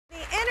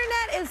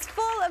is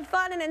full of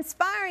fun and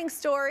inspiring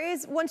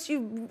stories. Once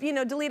you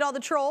delete all the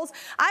trolls,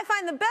 I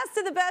find the best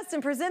of the best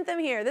and present them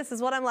here. This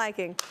is what I'm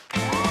liking.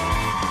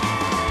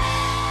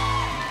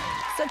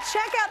 So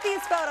check out these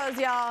photos,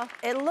 y'all.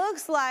 It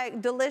looks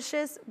like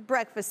delicious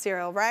breakfast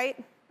cereal,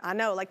 right? I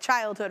know, like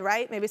childhood,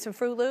 right? Maybe some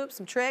Fruit Loops,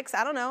 some Tricks,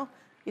 I don't know.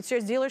 It's your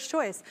dealer's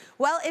choice.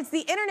 Well, it's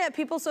the internet,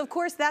 people, so of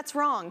course that's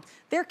wrong.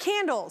 They're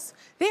candles.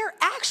 They're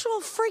actual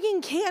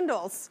friggin'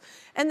 candles.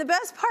 And the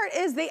best part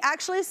is they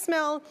actually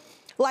smell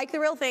like the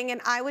real thing,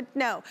 and I would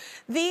know.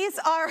 These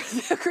are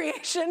the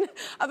creation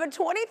of a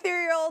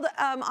 23-year-old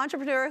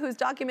entrepreneur who's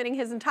documenting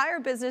his entire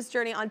business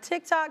journey on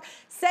TikTok.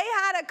 Say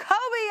hi to Kobe,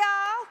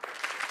 y'all.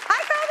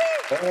 Hi,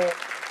 Kobe. Hello.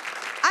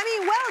 I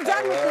mean, well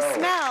done with the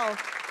smell.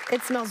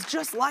 It smells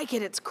just like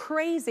it. It's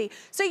crazy.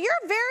 So you're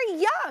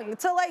very young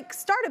to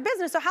start a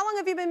business. So how long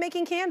have you been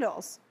making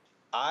candles?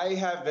 I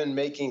have been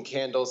making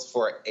candles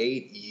for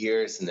 8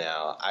 years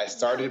now. I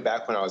started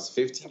back when I was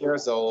 15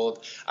 years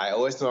old. I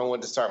always knew I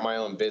wanted to start my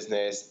own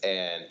business.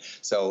 And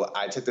so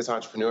I took this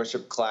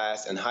entrepreneurship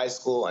class in high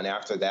school. And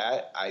after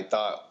that, I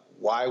thought,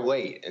 why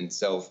wait? And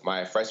so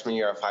my freshman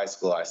year of high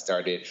school, I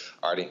started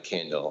Ardent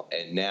Candle.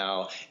 And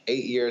now,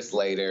 8 years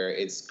later,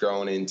 it's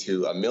grown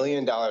into $1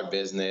 million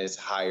business,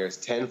 hires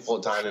 10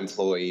 full-time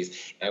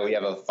employees, and we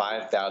have a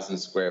 5,000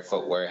 square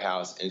foot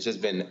warehouse. And it's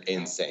just been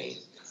insane.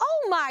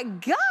 Oh my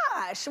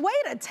gosh, way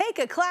to take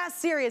a class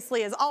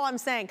seriously is all I'm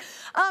saying.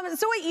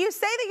 So wait, you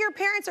say that your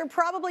parents are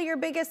probably your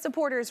biggest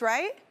supporters,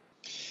 right?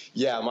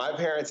 Yeah, my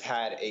parents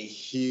had a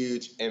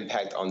huge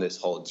impact on this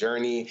whole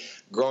journey.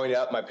 Growing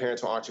up, my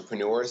parents were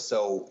entrepreneurs,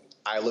 so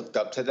I looked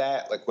up to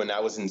that. Like when I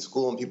was in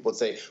school and people would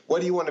say,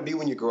 what do you want to be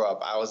when you grow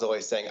up? I was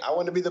always saying, I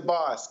want to be the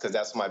boss, because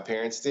that's what my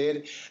parents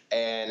did.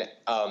 And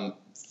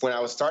when I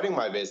was starting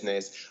my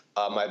business,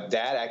 my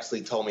dad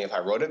actually told me if I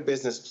wrote a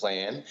business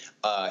plan,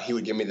 he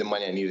would give me the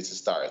money I needed to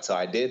start. So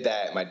I did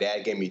that. My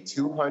dad gave me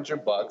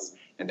 $200,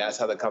 and that's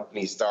how the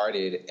company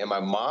started. And my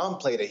mom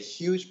played a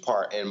huge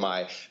part in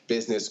my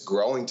business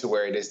growing to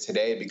where it is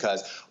today,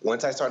 because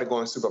once I started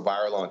going super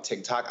viral on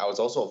TikTok, I was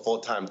also a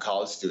full-time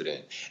college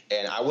student.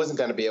 And I wasn't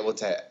going to be able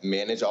to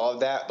manage all of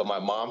that, but my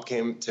mom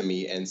came to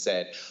me and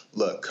said,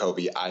 look,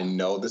 Kobe, I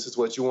know this is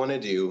what you want to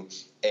do,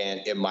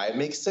 and it might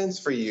make sense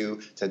for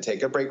you to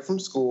take a break from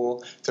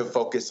school to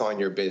focus on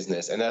your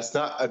business. And that's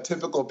not a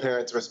typical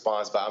parent's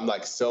response, but I'm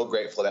so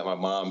grateful that my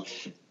mom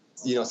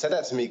said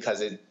that to me,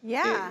 because it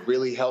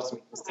really helps me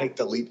just take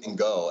the leap and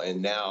go.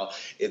 And now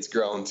it's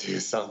grown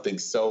to something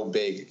so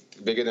big,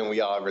 bigger than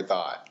we all ever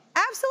thought.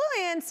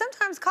 Absolutely, and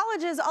sometimes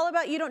college is all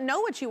about you don't know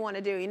what you want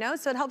to do,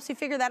 so it helps you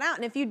figure that out.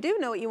 And if you do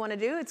know what you want to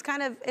do,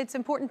 it's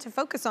important to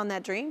focus on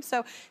that dream.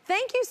 So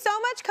thank you so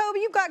much, Kobe.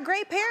 You've got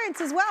great parents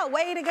as well.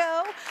 Way to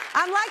go.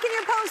 I'm liking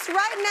your post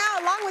right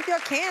now along with your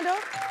candle.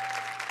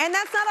 And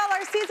that's not all.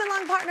 Our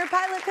season-long partner,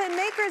 Pilot Pen,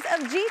 makers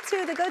of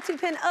G2, the go-to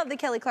pen of the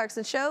Kelly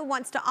Clarkson Show,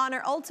 wants to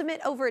honor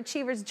ultimate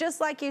overachievers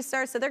just like you,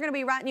 sir. So they're going to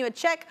be writing you a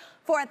check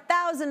for $1,000.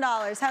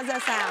 How's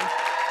that sound?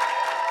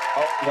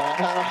 Oh,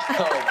 wow.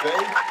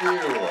 Thank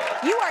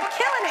you. You are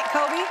killing it,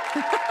 Kobe.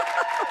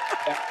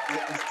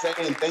 That's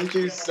insane. Thank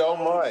you so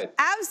much.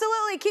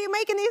 Absolutely. Keep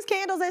making these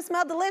candles. They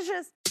smell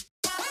delicious.